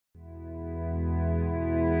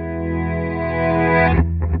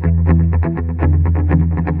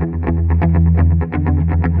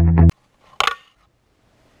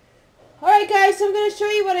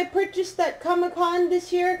just at Comicon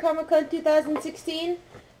this year, Comicon 2016.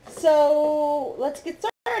 So let's get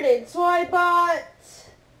started. So I bought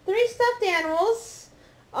 3 stuffed animals.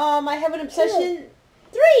 I have an obsession.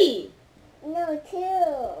 3. No, 2.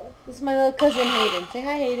 This is my little cousin Hayden. Say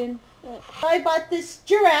hi, Hayden. I bought this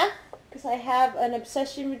giraffe because I have an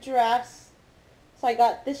obsession with giraffes. So I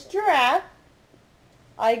got this giraffe.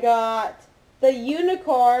 I got the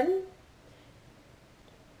unicorn.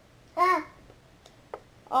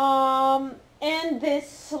 And this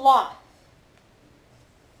sloth.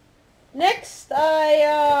 Next,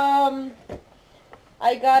 I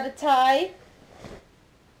got a tie.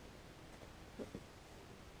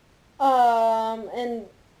 And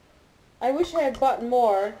I wish I had bought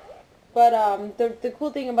more, but the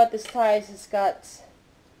cool thing about this tie is it's got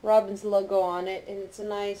Robin's logo on it, and it's a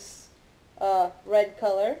nice red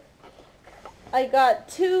color. I got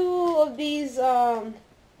 2 of these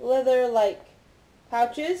leather like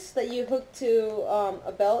pouches that you hook to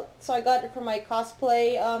a belt. So I got it for my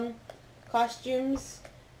cosplay costumes,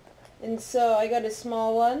 and so I got a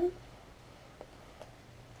small one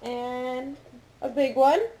and a big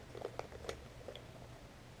one.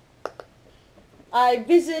 I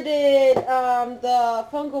visited the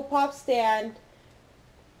Funko Pop stand.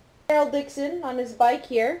 Harold Dixon on his bike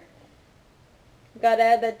here. Gotta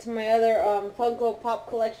add that to my other Funko Pop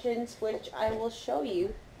collections, which I will show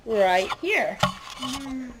you right here.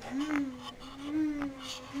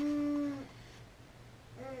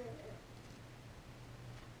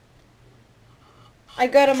 I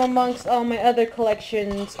got them amongst all my other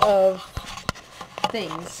collections of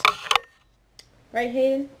things. Right,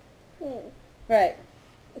 Hayden? Right.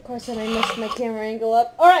 Of course, then I messed my camera angle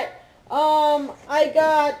up. Alright. I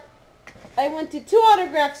went to 2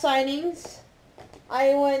 autograph signings.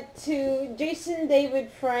 I went to Jason David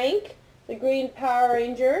Frank, the Green Power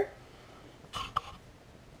Ranger.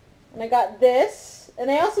 And I got this. And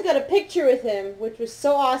I also got a picture with him, which was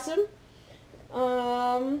so awesome.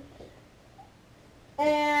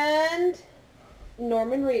 And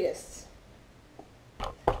Norman Reedus.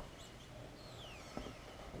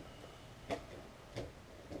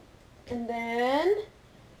 And then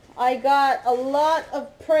I got a lot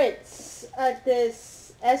of prints at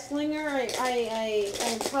this Esslinger.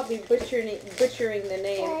 I'm probably butchering the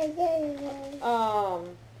name.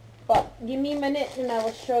 But give me a minute and I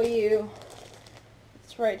will show you.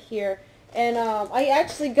 It's right here. And I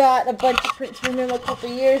actually got a bunch of prints from him a couple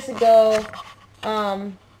years ago.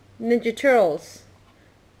 Ninja Turtles.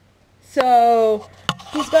 So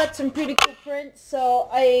he's got some pretty cool prints. So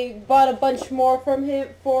I bought a bunch more from him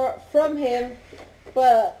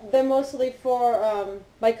but they're mostly for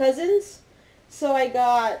my cousins. So I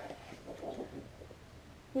got,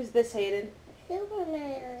 who's this, Hayden?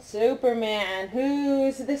 Superman. Superman.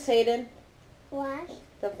 Who's this, Hayden? Flash.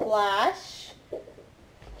 The Flash.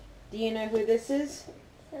 Do you know who this is?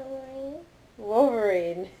 Wolverine.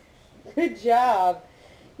 Wolverine. Good job.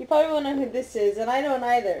 You probably won't know who this is, and I don't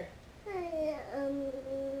either.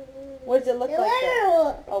 What does it look like?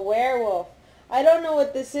 Werewolf. A werewolf. I don't know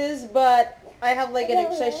what this is, but I have like an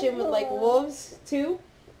obsession with like wolves too.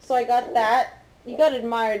 So I got that. You gotta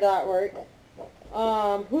admire that work.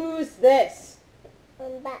 Who's this?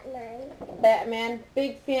 Batman. Batman.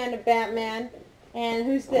 Big fan of Batman. And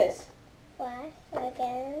who's this? Flash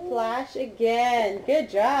again. Flash again. Good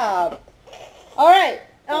job. Alright.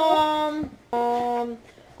 I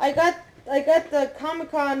got the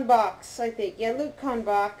Comicon box, I think. Yeah, LukeCon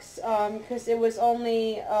box. Because it was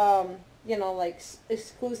only you know, like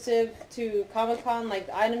exclusive to Comicon, like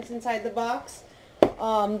the items inside the box.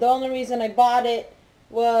 The only reason I bought it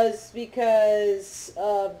was because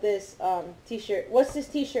of this t-shirt. What's this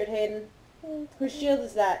t-shirt, Hayden? Whose shield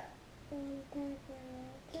is that?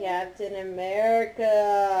 Captain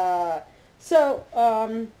America. So,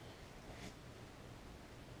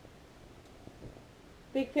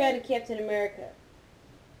 big fan of Captain America.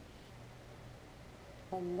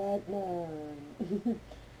 I'm Batman.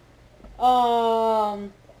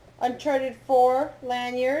 Uncharted 4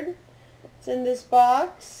 lanyard. It's in this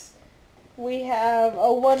box. We have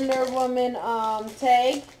a Wonder Woman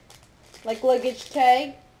tag, like luggage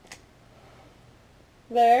tag.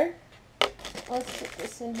 There. Let's put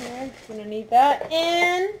this in here. Gonna need that.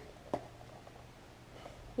 And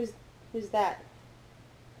who's that?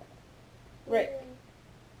 Rick.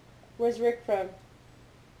 Where's Rick from?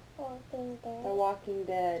 Walking Dead. The Walking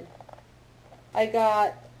Dead. I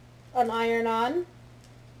got an iron-on.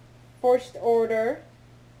 First Order.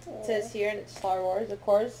 It says here, and it's Star Wars, of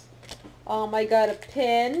course. I got a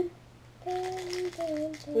pin.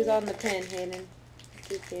 Who's on the pin, Hayden?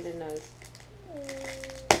 See if Hayden knows.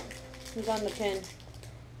 Who's on the pin?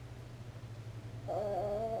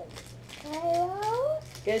 Hello?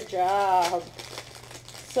 Good job.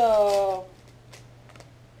 So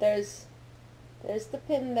there's the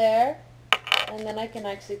pin there, and then I can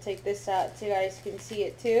actually take this out so you guys can see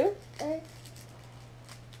it too.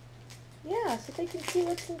 Yeah, so they can see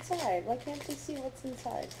what's inside. Why can't they see what's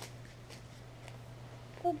inside?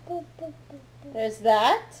 There's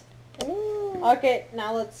that. Okay,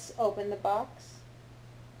 now let's open the box.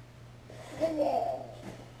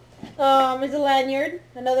 It's a lanyard,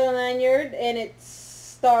 another lanyard, and it's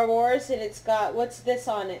Star Wars, and it's got, what's this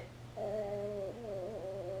on it?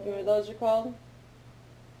 You know what those are called?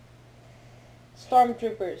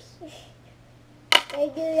 Stormtroopers. They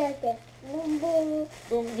do like this. Boom, boom.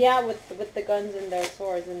 Boom. Yeah, with the guns and their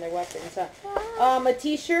swords and their weapons. A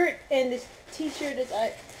T-shirt, and this T-shirt is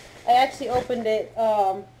I actually opened it.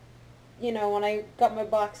 You know, when I got my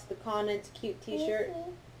box, the con. It's a cute T-shirt.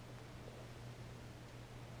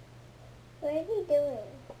 What are you doing?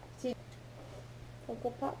 See,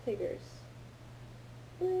 Funko Pop figures.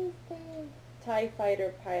 Who is that? TIE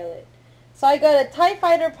Fighter pilot. So I got a TIE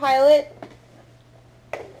Fighter pilot.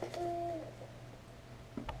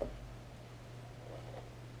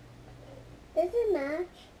 Does it match?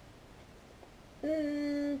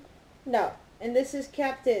 No. And this is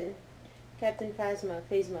Captain Phasma.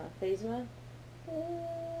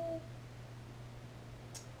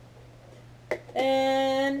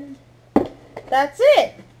 And that's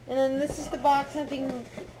it. And then this is the box. Nothing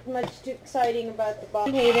much too exciting about the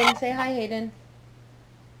box. Hayden, say hi, Hayden.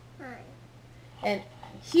 Hi. And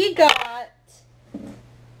he got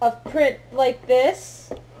a print like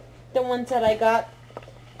this, the ones that I got,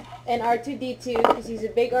 and R2-D2, because he's a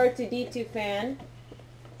big R2-D2 fan.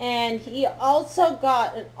 And he also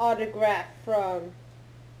got an autograph from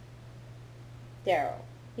Daryl.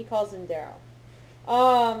 He calls him Daryl.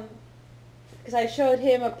 Because I showed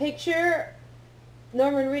him a picture.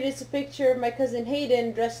 Norman Reedus a picture of my cousin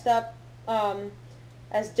Hayden dressed up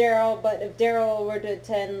as Daryl, but if Daryl were to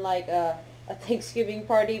attend like a Thanksgiving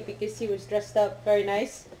party, because he was dressed up very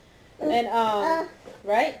nice. And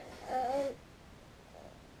right?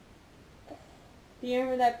 Do you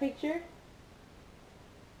remember that picture?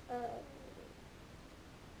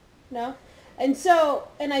 No? And so,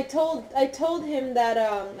 and I told him that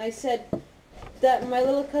I said that my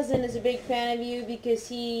little cousin is a big fan of you because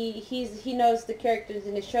he knows the characters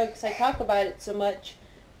in the show because I talk about it so much.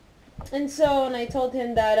 And so, and I told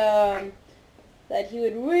him that that he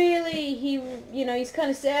would really, you know, he's kind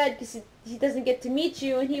of sad because he doesn't get to meet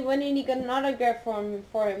you, and he went and he got an autograph for him,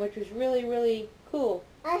 which was really, really cool.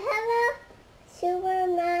 I have a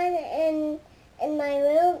Superman in my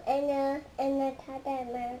room and a Captain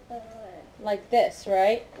America one. Like this,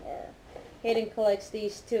 right? Yeah. Hayden collects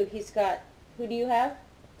these too. He's got, who do you have?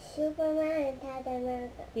 Superman and Captain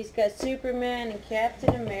America. He's got Superman and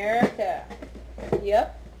Captain America.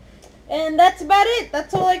 Yep. And that's about it.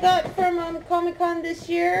 That's all I got from Comicon this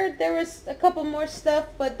year. There was a couple more stuff,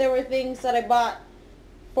 but there were things that I bought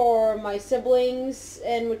for my siblings,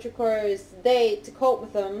 and which requires they to cope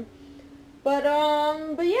with them. But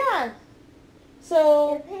yeah.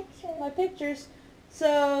 So my pictures.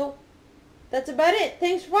 So that's about it.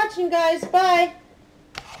 Thanks for watching, guys. Bye.